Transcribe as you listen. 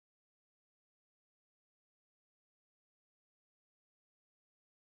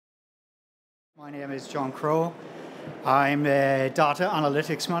My name is John Crowe. I'm a data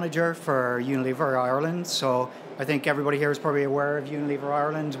analytics manager for Unilever Ireland. So I think everybody here is probably aware of Unilever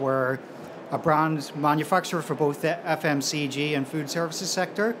Ireland. We're a brand manufacturer for both the FMCG and food services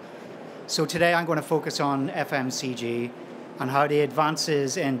sector. So today I'm going to focus on FMCG and how the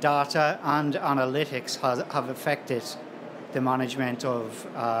advances in data and analytics have affected the management of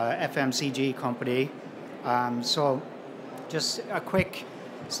FMCG company. So just a quick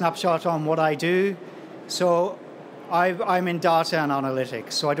snapshot on what I do. So I'm in data and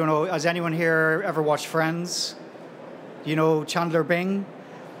analytics. So I don't know, has anyone here ever watched Friends? You know Chandler Bing?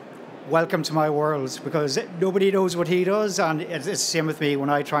 Welcome to my world, because nobody knows what he does, and it's the same with me when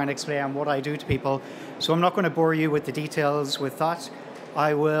I try and explain what I do to people. So I'm not going to bore you with the details with that.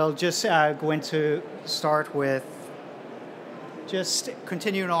 I will just start with just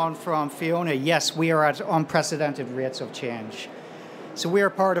continuing on from Fiona. Yes, we are at unprecedented rates of change. So we are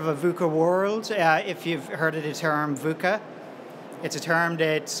part of a VUCA world. If you've heard of the term VUCA, it's a term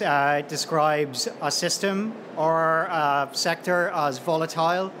that describes a system or a sector as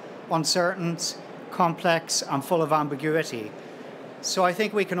volatile, uncertain, complex, and full of ambiguity. So I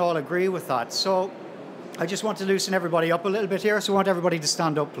think we can all agree with that. So I just want to loosen everybody up a little bit here. So I want everybody to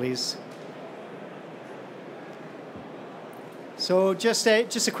stand up, please. So just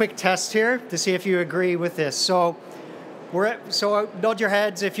a quick test here to see if you agree with this. So nod your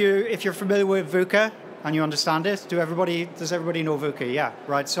heads if you're familiar with VUCA and you understand it. Does everybody know VUCA? Yeah,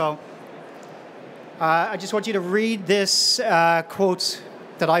 right. So I just want you to read this quote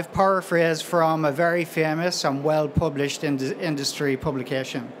that I've paraphrased from a very famous and well-published industry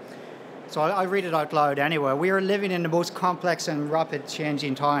publication. So I'll read it out loud anyway. We are living in the most complex and rapid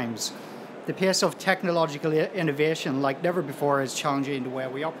changing times. The pace of technological innovation, like never before, is challenging the way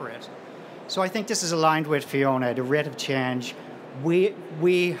we operate. So I think this is aligned with Fiona, the rate of change.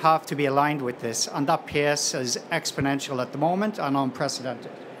 We have to be aligned with this, and that pace is exponential at the moment and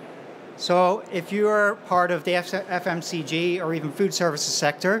unprecedented. So if you are part of the FMCG or even food services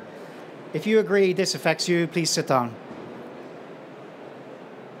sector, if you agree this affects you, please sit down.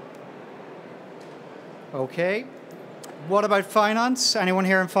 Okay. What about finance? Anyone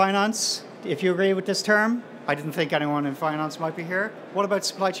here in finance? If you agree with this term? I didn't think anyone in finance might be here. What about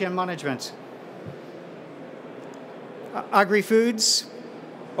supply chain management? Agri-foods?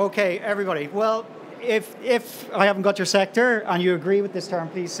 Okay, everybody. Well, if I haven't got your sector and you agree with this term,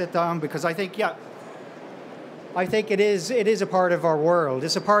 please sit down, because I think it is a part of our world.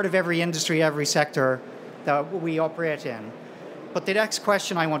 It's a part of every industry, every sector that we operate in. But the next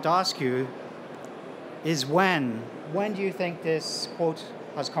question I want to ask you is when? When do you think this quote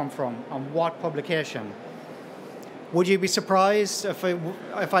has come from, and what publication? Would you be surprised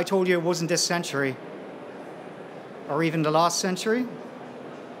if I told you it wasn't this century, or even the last century?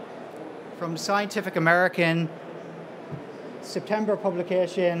 From Scientific American, September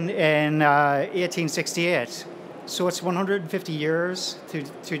publication in 1868. So it's 150 years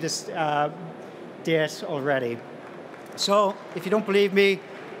to this date already. So if you don't believe me,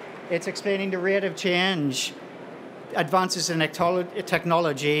 it's explaining the rate of change, advances in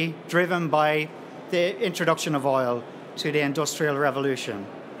technology driven by the introduction of oil to the Industrial Revolution.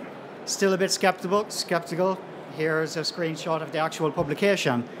 Still a bit skeptical. Here's a screenshot of the actual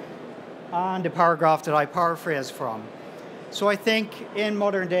publication and the paragraph that I paraphrased from. So I think in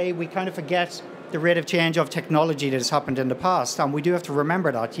modern day, we kind of forget the rate of change of technology that has happened in the past. And we do have to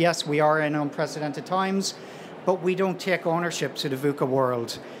remember that. Yes, we are in unprecedented times, but we don't take ownership to the VUCA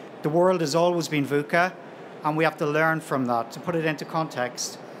world. The world has always been VUCA, and we have to learn from that to put it into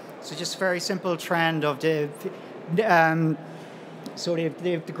context. So just a very simple trend of the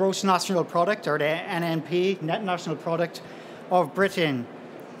gross national product, or the NNP, net national product of Britain,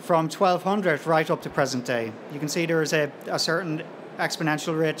 from 1200 right up to present day. You can see there is a certain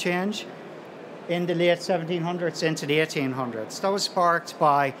exponential rate change in the late 1700s into the 1800s. That was sparked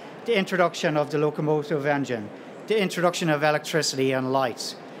by the introduction of the locomotive engine, the introduction of electricity and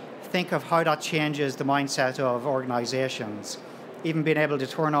light. Think of how that changes the mindset of organizations. Even being able to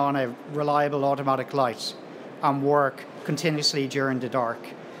turn on a reliable automatic light and work continuously during the dark.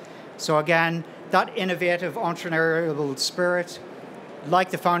 So again, that innovative entrepreneurial spirit,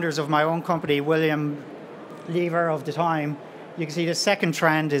 like the founders of my own company, William Lever of the time, you can see the second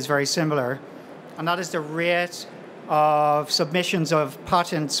trend is very similar, and that is the rate of submissions of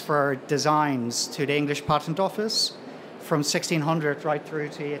patents for designs to the English Patent Office from 1600 right through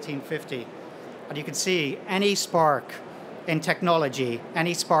to 1850. And you can see any spark in technology,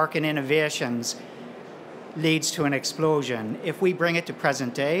 any spark in innovations leads to an explosion. If we bring it to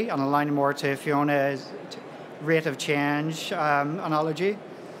present day and align more to Fiona's rate of change analogy,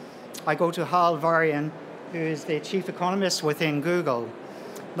 I go to Hal Varian, who is the chief economist within Google.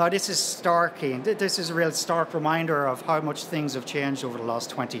 Now, this is stark. This is a real stark reminder of how much things have changed over the last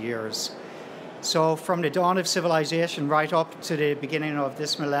 20 years. So from the dawn of civilization right up to the beginning of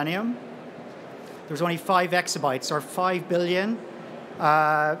this millennium, there was only 5 exabytes, or 5 billion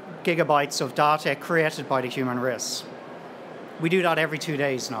gigabytes of data created by the human race. We do that every 2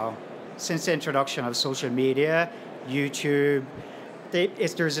 days now. Since the introduction of social media, YouTube,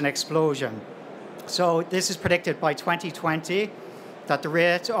 there's an explosion. So this is predicted by 2020 that the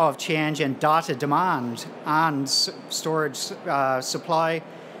rate of change in data demand and storage supply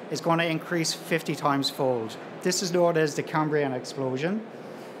is going to increase 50 times fold. This is known as the Cambrian explosion.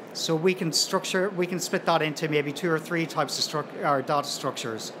 So we can split that into maybe 2 or 3 types of data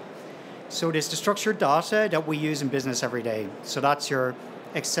structures. So there's the structured data that we use in business every day. So that's your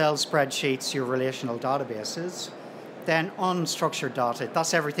Excel spreadsheets, your relational databases. Then unstructured data,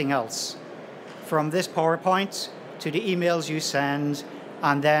 that's everything else. From this PowerPoint to the emails you send,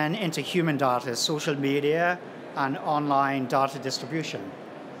 and then into human data, social media, and online data distribution.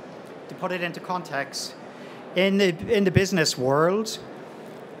 To put it into context, in the business world,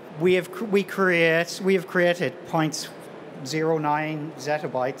 we have created 0.09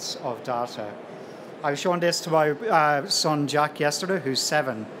 zettabytes of data. I was showing this to my son Jack yesterday, who's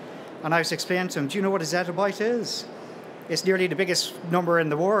 7, and I was explaining to him, do you know what a zettabyte is? It's nearly the biggest number in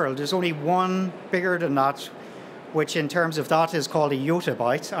the world. There's only one bigger than that, which in terms of data is called a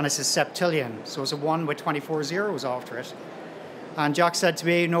yottabyte, and it's a septillion. So it's a 1 with 24 zeros after it. And Jack said to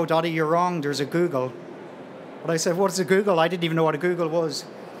me, no, Daddy, you're wrong, there's a Google. But I said, what is a Google? I didn't even know what a Google was.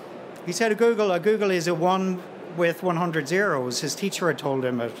 He said a Google is a 1 with 100 zeros. His teacher had told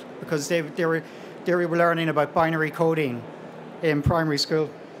him it, because they were learning about binary coding in primary school.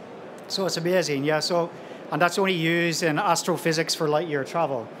 So it's amazing, yeah. And that's only used in astrophysics for light year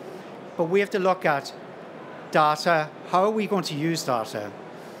travel. But we have to look at data. How are we going to use data?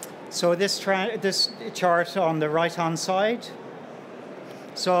 So this chart on the right-hand side.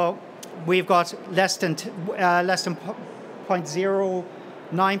 So we've got less than 0.09%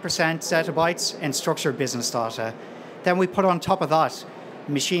 zettabytes in structured business data. Then we put on top of that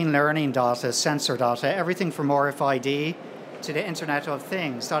machine learning data, sensor data, everything from RFID to the Internet of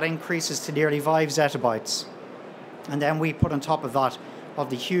Things. That increases to nearly 5 zettabytes. And then we put on top of that of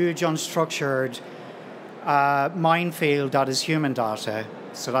the huge unstructured minefield that is human data.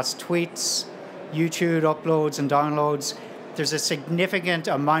 So that's tweets, YouTube uploads and downloads. There's a significant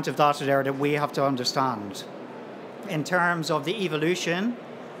amount of data there that we have to understand. In terms of the evolution,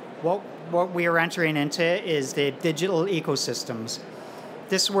 what we are entering into is the digital ecosystems.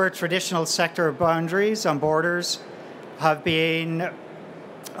 This is where traditional sector boundaries and borders have been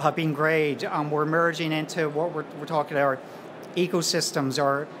greyed, and we're merging into what we're talking about ecosystems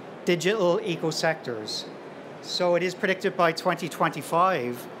or digital eco-sectors. So it is predicted by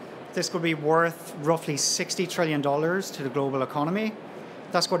 2025, this could be worth roughly $60 trillion to the global economy.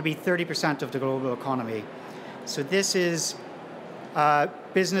 That's going to be 30% of the global economy. So this is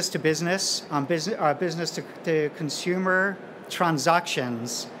business to business and business to consumer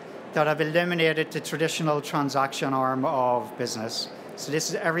transactions that have eliminated the traditional transaction arm of business. So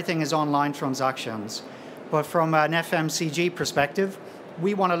everything is online transactions. But from an FMCG perspective,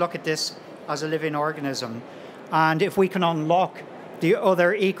 we want to look at this as a living organism. And if we can unlock the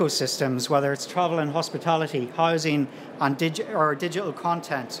other ecosystems, whether it's travel and hospitality, housing, and digital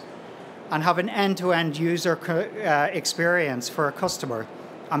content, and have an end-to-end user experience for a customer,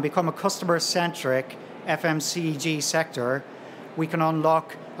 and become a customer-centric FMCG sector, we can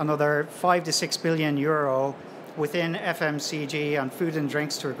unlock another 5 to 6 billion euro within FMCG and food and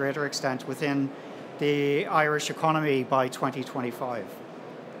drinks to a greater extent within the Irish economy by 2025.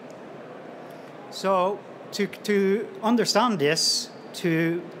 So to understand this,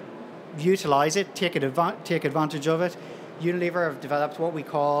 to utilize it, take advantage of it, Unilever have developed what we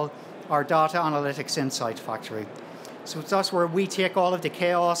call our Data Analytics Insight Factory. So that's where we take all of the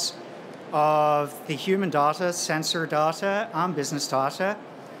chaos of the human data, sensor data, and business data,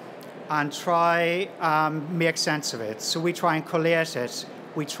 and try make sense of it. So we try and collate it.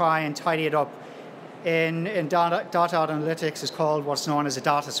 We try and tidy it up. In data analytics is called what's known as a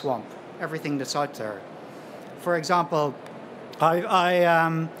data swamp, everything that's out there. For example,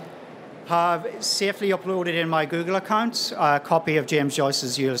 I have safely uploaded in my Google account a copy of James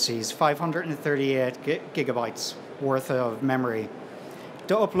Joyce's Ulysses, 538 gigabytes worth of memory.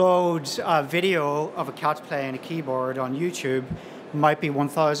 To upload a video of a cat playing a keyboard on YouTube might be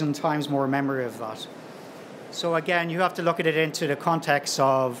 1,000 times more memory of that. So again, you have to look at it into the context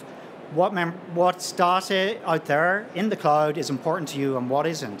of what's data out there in the cloud is important to you and what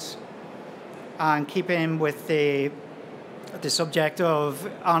isn't. and keeping with the subject of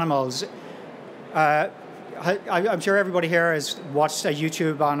animals, I'm sure everybody here has watched a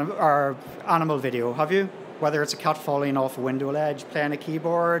YouTube or animal video, have you? Whether it's a cat falling off a window ledge, playing a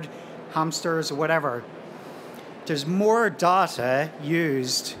keyboard, hamsters, or whatever. There's more data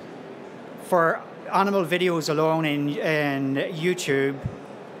used for animal videos alone in YouTube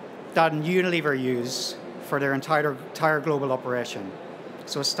than Unilever use for their entire global operation.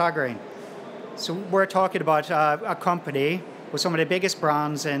 So it's staggering. So we're talking about a company with some of the biggest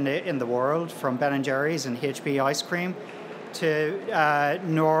brands in the world, from Ben & Jerry's and HB ice cream to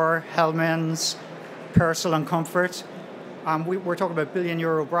Knorr, Hellmann's, Persil and Comfort. We're talking about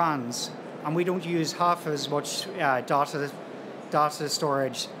billion-euro brands, and we don't use half as much data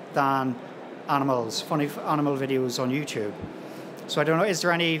storage than funny animal videos on YouTube. So I don't know, is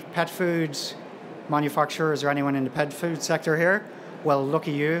there any pet food manufacturers or anyone in the pet food sector here? Well, look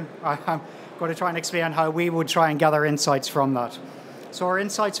at you. I'm going to try and explain how we would try and gather insights from that. So our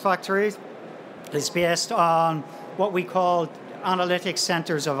Insights Factory is based on what we call analytics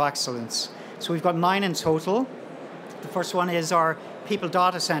centers of excellence. So we've got 9 in total. The first one is our People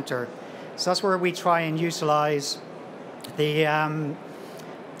Data Center. So that's where we try and utilize the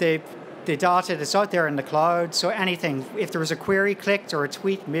data that's out there in the cloud. So anything, if there was a query clicked or a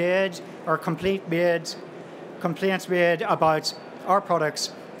tweet made or a complaint made about our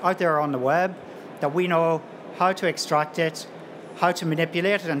products out there on the web, that we know how to extract it, how to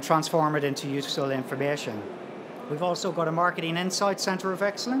manipulate it and transform it into useful information. We've also got a Marketing Insights Center of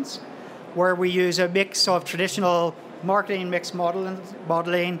Excellence, where we use a mix of traditional marketing mix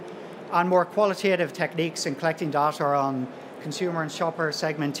modeling and more qualitative techniques in collecting data on consumer and shopper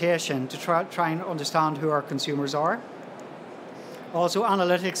segmentation to try and understand who our consumers are. Also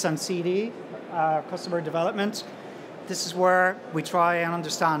analytics and CD, customer development. This is where we try and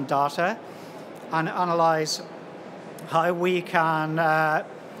understand data and analyze how we can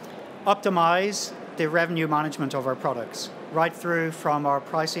optimize the revenue management of our products, right through from our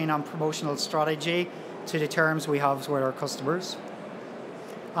pricing and promotional strategy to the terms we have with our customers.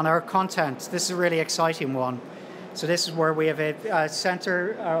 And our content, this is a really exciting one. So this is where we have a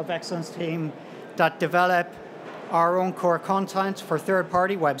Center of Excellence team that develop our own core content for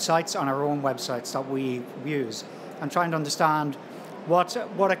third-party websites on our own websites that we use, and trying to understand what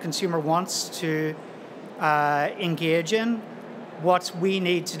a consumer wants to engage in, what we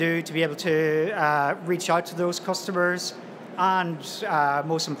need to do to be able to reach out to those customers, and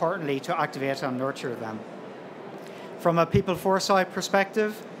most importantly, to activate and nurture them. From a people foresight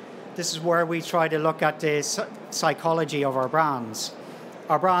perspective, this is where we try to look at the psychology of our brands.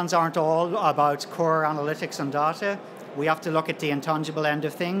 Our brands aren't all about core analytics and data. We have to look at the intangible end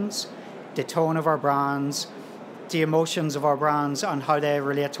of things, the tone of our brands, the emotions of our brands, and how they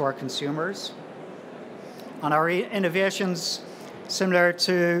relate to our consumers. And our innovations, similar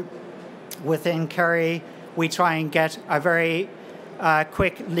to within Kerry, we try and get a very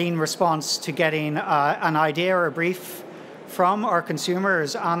quick, lean response to getting an idea or a brief from our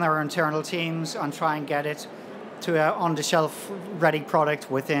consumers and our internal teams, and try and get it to an on-the-shelf ready product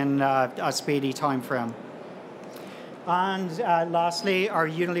within a speedy time frame. And lastly, our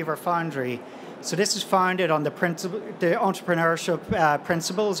Unilever Foundry. So this is founded on the entrepreneurship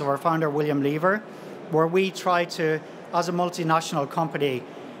principles of our founder, William Lever, where we try to, as a multinational company,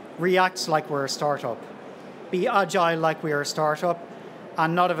 react like we're a startup, be agile like we are a startup,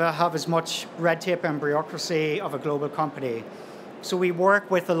 and not have as much red tape and bureaucracy of a global company. So we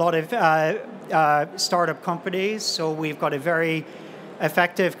work with a lot of startup companies. So we've got a very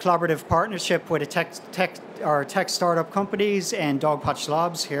effective collaborative partnership with tech startup companies in Dogpatch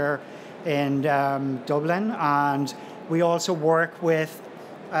Labs here in Dublin, and we also work with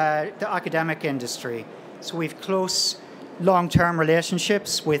the academic industry. So we've close long-term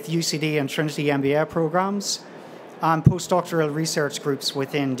relationships with UCD and Trinity MBA programs and postdoctoral research groups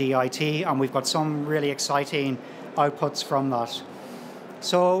within DIT, and we've got some really exciting outputs from that.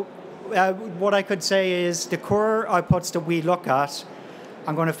 So what I could say is the core outputs that we look at,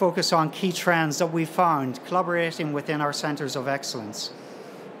 I'm going to focus on key trends that we found collaborating within our centers of excellence.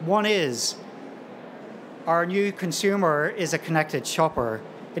 One is our new consumer is a connected shopper.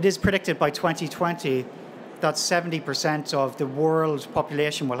 It is predicted by 2020 that 70% of the world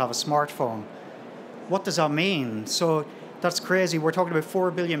population will have a smartphone. What does that mean? So that's crazy. We're talking about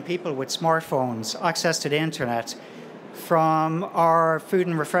 4 billion people with smartphones, access to the internet. From our food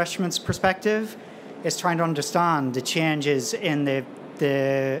and refreshments perspective, it's trying to understand the changes in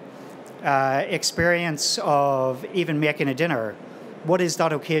the experience of even making a dinner. What is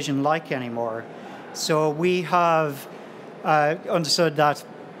that occasion like anymore? So we have understood that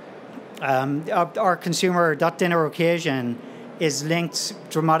Our consumer, that dinner occasion is linked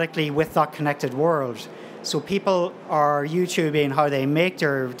dramatically with that connected world. So people are YouTubing how they make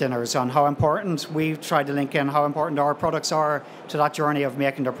their dinners and how important we've tried to link in how important our products are to that journey of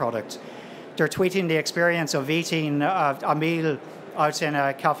making their product. They're tweeting the experience of eating a meal out in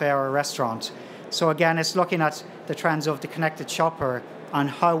a cafe or a restaurant. So again, it's looking at the trends of the connected shopper and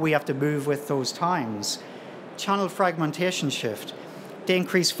how we have to move with those times. Channel fragmentation shift, the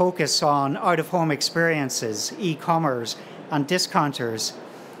increased focus on out-of-home experiences, e-commerce and discounters,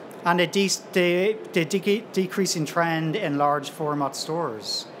 and the decreasing trend in large format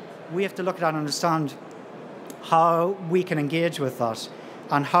stores. We have to look at that and understand how we can engage with that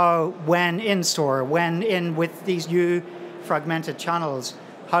and how, when in store, when in with these new fragmented channels,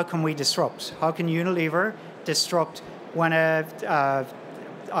 how can we disrupt? How can Unilever disrupt when a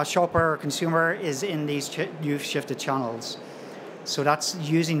shopper or consumer is in these new shifted channels? So that's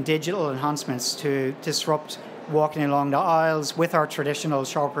using digital enhancements to disrupt walking along the aisles with our traditional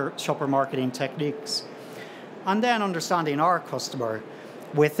shopper marketing techniques. And then understanding our customer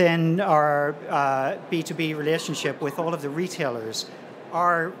within our B2B relationship with all of the retailers,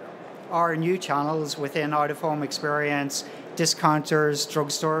 our new channels within out-of-home experience, discounters,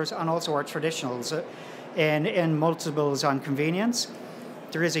 drugstores, and also our traditionals in multiples and convenience.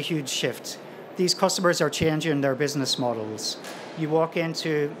 There is a huge shift. These customers are changing their business models. You walk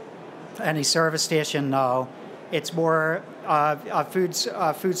into any service station now, it's more a food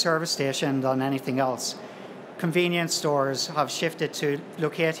service station than anything else. Convenience stores have shifted to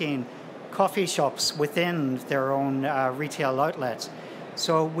locating coffee shops within their own retail outlet.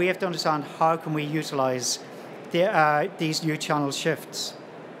 So we have to understand how can we utilize these new channel shifts.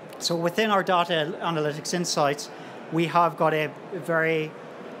 So within our data analytics insights, we have got a very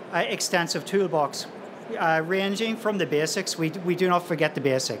extensive toolbox ranging from the basics. We do not forget the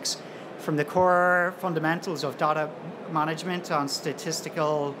basics. From the core fundamentals of data management and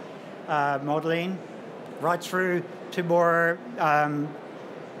statistical modeling, right through to more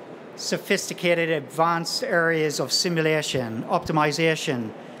sophisticated, advanced areas of simulation,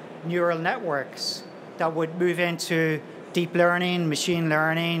 optimization, neural networks that would move into deep learning, machine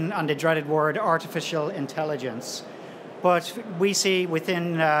learning, and the dreaded word artificial intelligence. But we see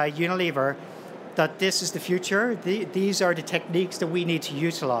within Unilever that this is the future. These are the techniques that we need to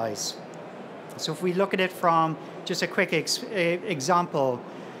utilize. So if we look at it from just a quick example,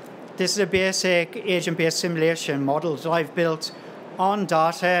 this is a basic agent-based simulation model that I've built on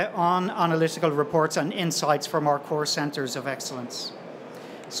data, on analytical reports and insights from our core centers of excellence.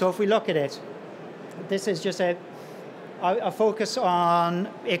 So if we look at it, this is just a focus on,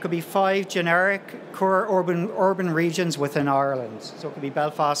 it could be 5 generic core urban regions within Ireland. So it could be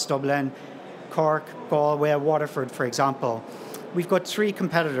Belfast, Dublin, Cork, Galway, Waterford, for example. We've got 3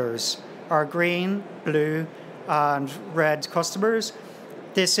 competitors, our green, blue, and red customers.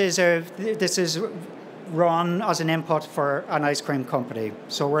 This is run as an input for an ice cream company.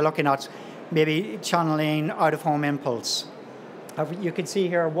 So we're looking at maybe channeling out-of-home impulse. You can see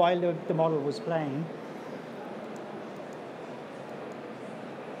here while the model was playing,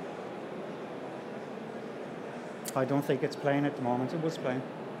 I don't think it's playing at the moment. It was playing.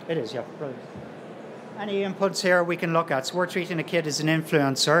 It is, yeah. Brilliant. Any inputs here we can look at. So we're treating a kid as an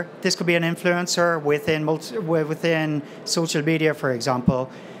influencer. This could be an influencer within social media, for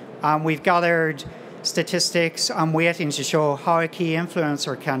example. We've gathered statistics and weightings to show how a key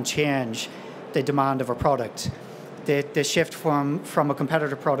influencer can change the demand of a product, the shift from a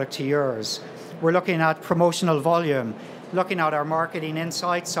competitor product to yours. We're looking at promotional volume, looking at our marketing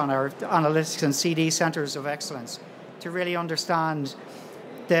insights on our analytics and CD centers of excellence to really understand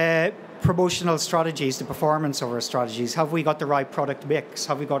the promotional strategies, the performance of our strategies. Have we got the right product mix?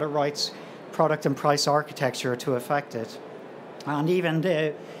 Have we got the right product and price architecture to affect it? And even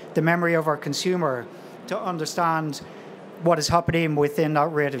the memory of our consumer to understand what is happening within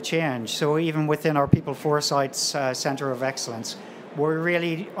that rate of change. So even within our People Foresights Centre of Excellence, we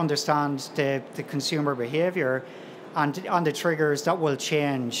really understand the consumer behaviour and the triggers that will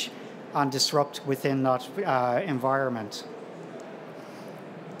change and disrupt within that environment.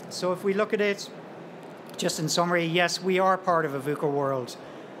 So if we look at it, just in summary, yes, we are part of a VUCA world,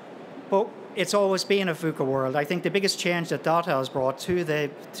 but it's always been a VUCA world. I think the biggest change that data has brought to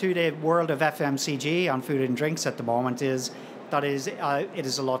the world of FMCG and food and drinks at the moment is that it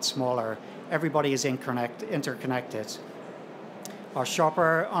is a lot smaller. Everybody is interconnected. Our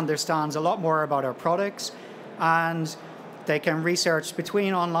shopper understands a lot more about our products, and they can research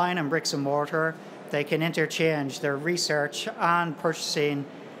between online and bricks and mortar. They can interchange their research and purchasing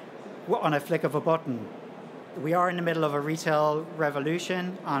on a flick of a button. We are in the middle of a retail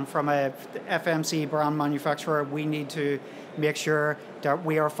revolution, and from a FMC brand manufacturer, we need to make sure that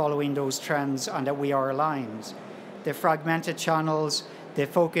we are following those trends and that we are aligned. The fragmented channels, the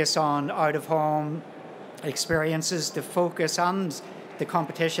focus on out-of-home experiences, the focus and the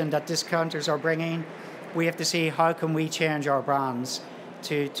competition that discounters are bringing, we have to see how can we change our brands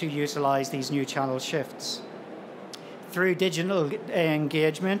to utilize these new channel shifts. Through digital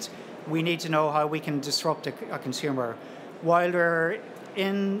engagement, we need to know how we can disrupt a consumer while they're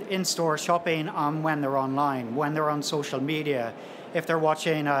in-store shopping and when they're online, when they're on social media. If they're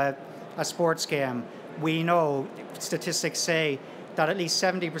watching a sports game, we know statistics say that at least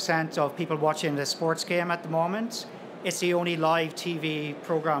 70% of people watching the sports game at the moment, it's the only live TV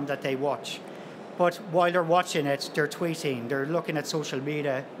program that they watch. But while they're watching it, they're tweeting, they're looking at social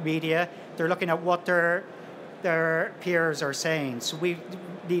media, they're looking at what their peers are saying. So we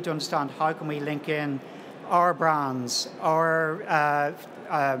need to understand how can we link in our brands, our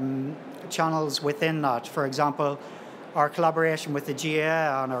channels within that. For example, our collaboration with the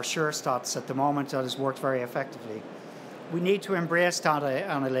GA and our SureStats at the moment that has worked very effectively. We need to embrace data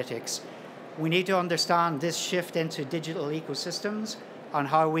analytics. We need to understand this shift into digital ecosystems and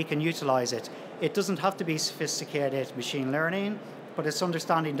how we can utilize it. It doesn't have to be sophisticated machine learning, but it's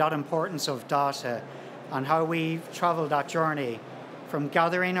understanding that importance of data and how we travel that journey from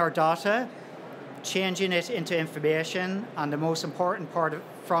gathering our data, changing it into information, and the most important part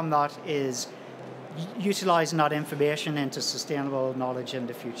from that is utilizing that information into sustainable knowledge in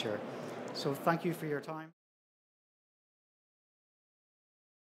the future. So thank you for your time.